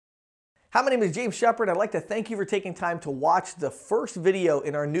Hi, my name is James Shepard. I'd like to thank you for taking time to watch the first video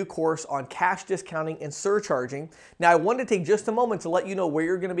in our new course on cash discounting and surcharging. Now, I wanted to take just a moment to let you know where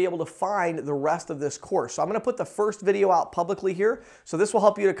you're going to be able to find the rest of this course. So I'm going to put the first video out publicly here. So this will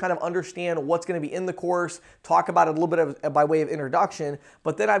help you to kind of understand what's going to be in the course, talk about it a little bit by way of introduction.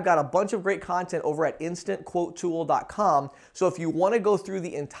 But then I've got a bunch of great content over at instantquotetool.com. So if you want to go through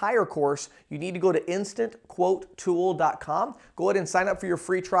the entire course, you need to go to instantquotetool.com. Go ahead and sign up for your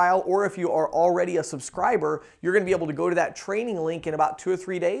free trial, or if you are already a subscriber, you're going to be able to go to that training link in about 2 or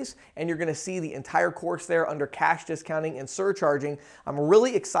 3 days, and you're going to see the entire course there under cash discounting and surcharging. I'm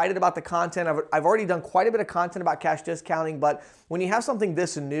really excited about the content. I've already done quite a bit of content about cash discounting, but when you have something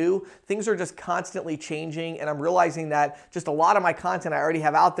this new, things are just constantly changing, and I'm realizing that just a lot of my content I already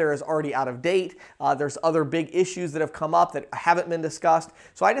have out there is already out of date. There's other big issues that have come up that haven't been discussed.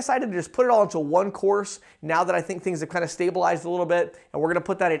 So I decided to just put it all into one course now that I think things have kind of stabilized a little bit, and we're going to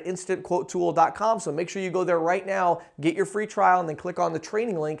put that at instantquotetool.com. So make sure you go there right now, get your free trial, and then click on the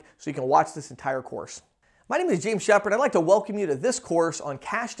training link so you can watch this entire course. My name is James Shepard. I'd like to welcome you to this course on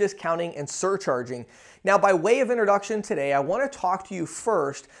cash discounting and surcharging. Now, by way of introduction today, I want to talk to you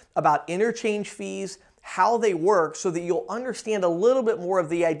first about interchange fees, how they work, so that you'll understand a little bit more of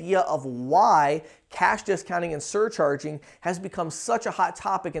the idea of why cash discounting and surcharging has become such a hot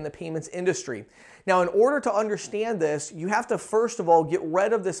topic in the payments industry. Now, in order to understand this, you have to first of all get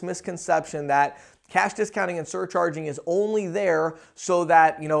rid of this misconception that cash discounting and surcharging is only there so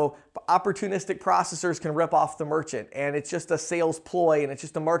that, opportunistic processors can rip off the merchant, and it's just a sales ploy and it's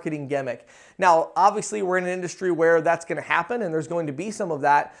just a marketing gimmick. Now, obviously, we're in an industry where that's going to happen and there's going to be some of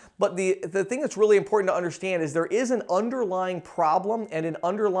that, but the thing that's really important to understand is there is an underlying problem and an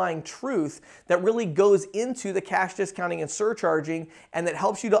underlying truth that really goes into the cash discounting and surcharging, and that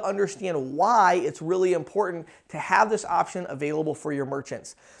helps you to understand why it's really important to have this option available for your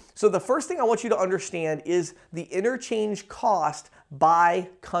merchants. So the first thing I want you to understand is the interchange cost by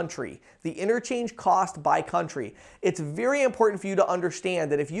country. The interchange cost by country. It's very important for you to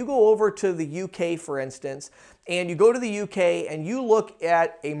understand that if you go over to the UK, for instance, and you go to the UK and you look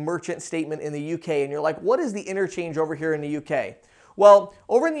at a merchant statement in the UK and you're like, what is the interchange over here in the UK? Well,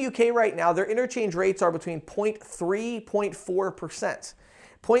 over in the UK right now, their interchange rates are between 0.3%, 0.4%.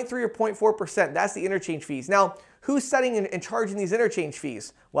 0.3 or 0.4%, that's the interchange fees. Now, who's setting and charging these interchange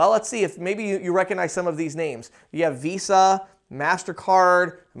fees? Well, let's see if maybe you recognize some of these names. You have Visa,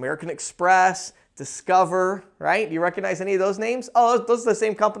 MasterCard, American Express, Discover, right? Do you recognize any of those names? Oh, those are the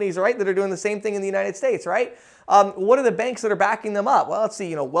same companies, right, that are doing the same thing in the United States, right? What are the banks that are backing them up? Well, let's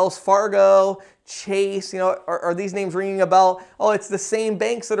see, Wells Fargo, Chase, are these names ringing a bell? Oh, it's the same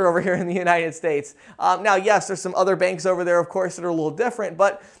banks that are over here in the United States. Now, yes, there's some other banks over there, of course, that are a little different,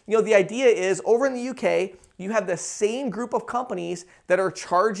 but the idea is over in the UK, you have the same group of companies that are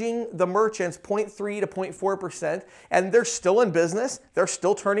charging the merchants 0.3 to 0.4%, and they're still in business, they're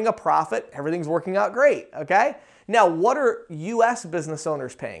still turning a profit, everything's working out great, okay? Now, what are US business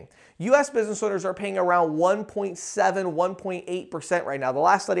owners paying? US business owners are paying around 1.7, 1.8% right now. The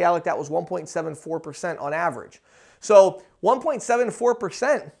last study I looked at was 1.74% on average. So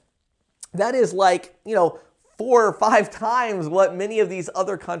 1.74%, that is like, 4 or 5 times what many of these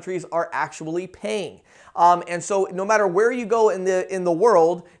other countries are actually paying. And so no matter where you go in the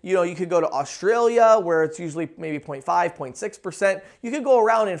world, you could go to Australia where it's usually maybe 0.5, 0.6%. You could go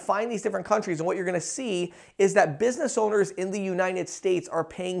around and find these different countries, and what you're going to see is that business owners in the United States are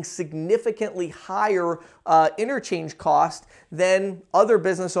paying significantly higher interchange cost than other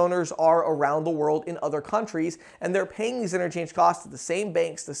business owners are around the world in other countries, and they're paying these interchange costs to the same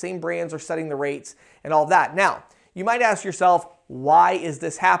banks, the same brands are setting the rates and all that. Now, you might ask yourself, why is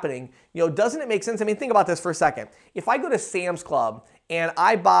this happening? Doesn't it make sense? I mean, think about this for a second. If I go to Sam's Club and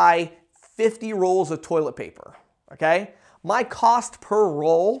I buy 50 rolls of toilet paper, okay, my cost per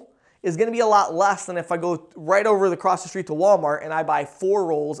roll is going to be a lot less than if I go right over across the street to Walmart and I buy 4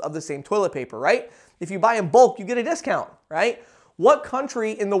 rolls of the same toilet paper, right? If you buy in bulk, you get a discount, right? What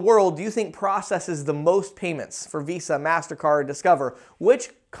country in the world do you think processes the most payments for Visa, MasterCard, Discover? Which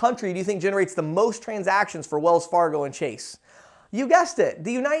country do you think generates the most transactions for Wells Fargo and Chase? You guessed it,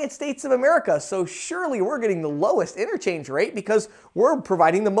 the United States of America. So surely we're getting the lowest interchange rate because we're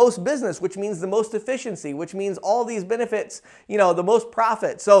providing the most business, which means the most efficiency, which means all these benefits, the most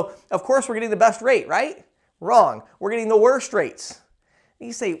profit. So of course we're getting the best rate, right? Wrong. We're getting the worst rates.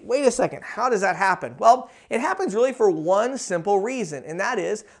 You say, wait a second, how does that happen? Well, it happens really for one simple reason, and that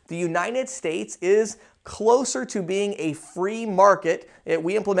is the United States is closer to being a free market.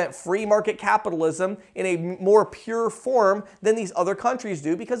 We implement free market capitalism in a more pure form than these other countries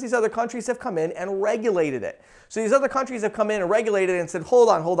do, because these other countries have come in and regulated it. So these other countries have come in and regulated it and said, hold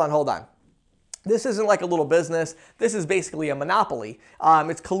on. This isn't like a little business. This is basically a monopoly.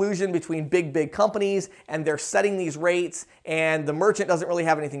 It's collusion between big companies, and they're setting these rates, and the merchant doesn't really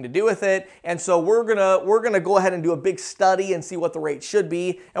have anything to do with it. And so we're gonna go ahead and do a big study and see what the rate should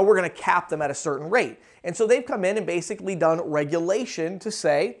be, and we're gonna cap them at a certain rate. And so they've come in and basically done regulation to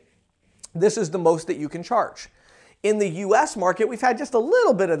say, this is the most that you can charge. In the U.S. market, we've had just a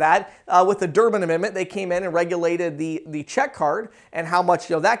little bit of that with the Durbin Amendment. They came in and regulated the check card and how much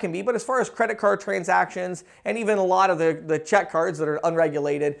that can be. But as far as credit card transactions and even a lot of the check cards that are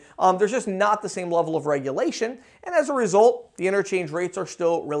unregulated, there's just not the same level of regulation. And as a result, the interchange rates are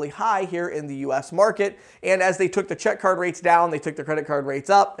still really high here in the U.S. market. And as they took the check card rates down, they took the credit card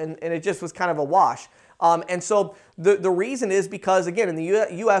rates up, and it just was kind of a wash. And so the reason is because, again, in the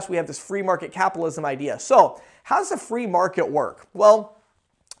U.S., we have this free market capitalism idea. So how does a free market work? Well,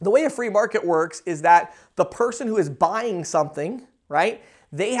 the way a free market works is that the person who is buying something, right,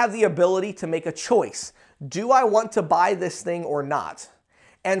 they have the ability to make a choice. Do I want to buy this thing or not?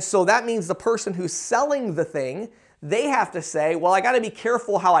 And so that means the person who's selling the thing, they have to say, well, I got to be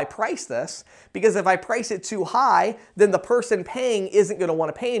careful how I price this, because if I price it too high, then the person paying isn't going to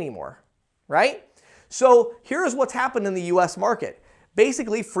want to pay anymore, right? So here's what's happened in the U.S. market.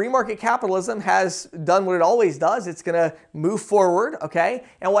 Basically, free market capitalism has done what it always does. It's going to move forward, okay?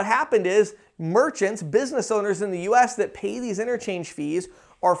 And what happened is merchants, business owners in the U.S. that pay these interchange fees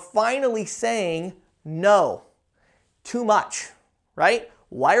are finally saying, no, too much, right?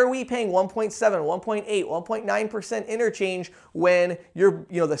 Why are we paying 1.7, 1.8, 1.9% interchange when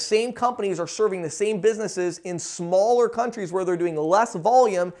the same companies are serving the same businesses in smaller countries where they're doing less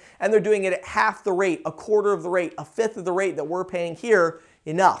volume, and they're doing it at half the rate, a quarter of the rate, a fifth of the rate that we're paying here?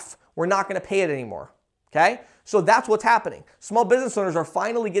 Enough. We're not going to pay it anymore. Okay? So that's what's happening. Small business owners are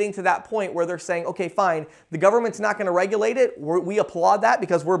finally getting to that point where they're saying, okay, fine, the government's not going to regulate it. We applaud that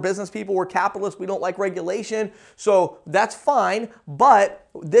because we're business people, we're capitalists, we don't like regulation. So that's fine, but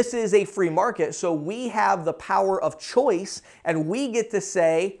this is a free market. So we have the power of choice, and we get to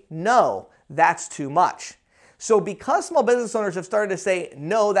say, no, that's too much. So because small business owners have started to say,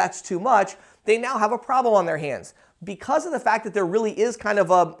 no, that's too much, they now have a problem on their hands. Because of the fact that there really is kind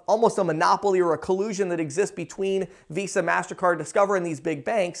of almost a monopoly or a collusion that exists between Visa, MasterCard, Discover, and these big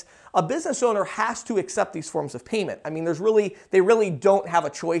banks, a business owner has to accept these forms of payment. I mean, they really don't have a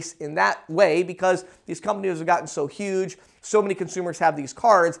choice in that way, because these companies have gotten so huge, so many consumers have these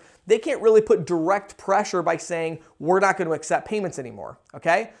cards, they can't really put direct pressure by saying, we're not going to accept payments anymore,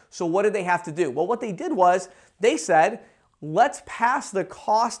 okay? So what did they have to do? Well, what they did was they said, let's pass the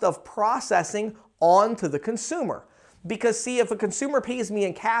cost of processing on to the consumer. Because see, if a consumer pays me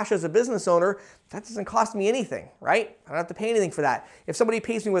in cash as a business owner, that doesn't cost me anything, right? I don't have to pay anything for that. If somebody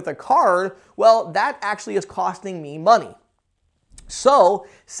pays me with a card, well, that actually is costing me money. So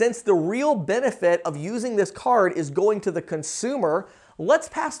since the real benefit of using this card is going to the consumer, let's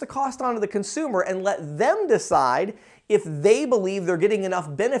pass the cost on to the consumer and let them decide if they believe they're getting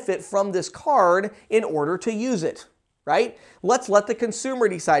enough benefit from this card in order to use it. Right? Let's let the consumer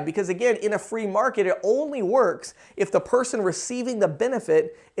decide, because again, in a free market, it only works if the person receiving the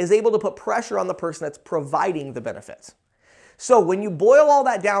benefit is able to put pressure on the person that's providing the benefits. So when you boil all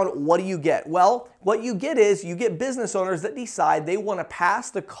that down, what do you get? Well, what you get is you get business owners that decide they want to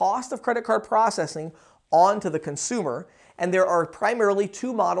pass the cost of credit card processing on to the consumer. And there are primarily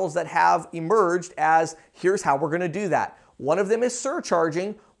two models that have emerged as, here's how we're going to do that. One of them is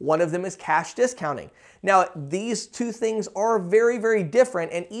surcharging, one of them is cash discounting. Now, these two things are very, very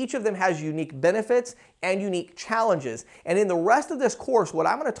different, and each of them has unique benefits and unique challenges. And in the rest of this course, what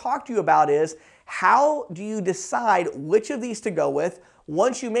I'm going to talk to you about is how do you decide which of these to go with?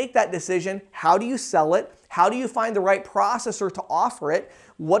 Once you make that decision, how do you sell it? How do you find the right processor to offer it?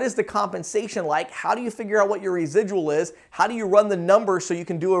 What is the compensation like? How do you figure out what your residual is? How do you run the numbers so you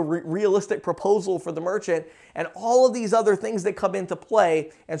can do a realistic proposal for the merchant? And all of these other things that come into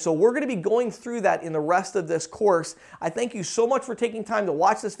play. And so we're going to be going through that in the rest of this course. I thank you so much for taking time to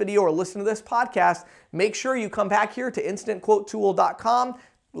watch this video or listen to this podcast. Make sure you come back here to instantquotetool.com,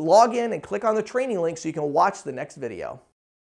 log in and click on the training link so you can watch the next video.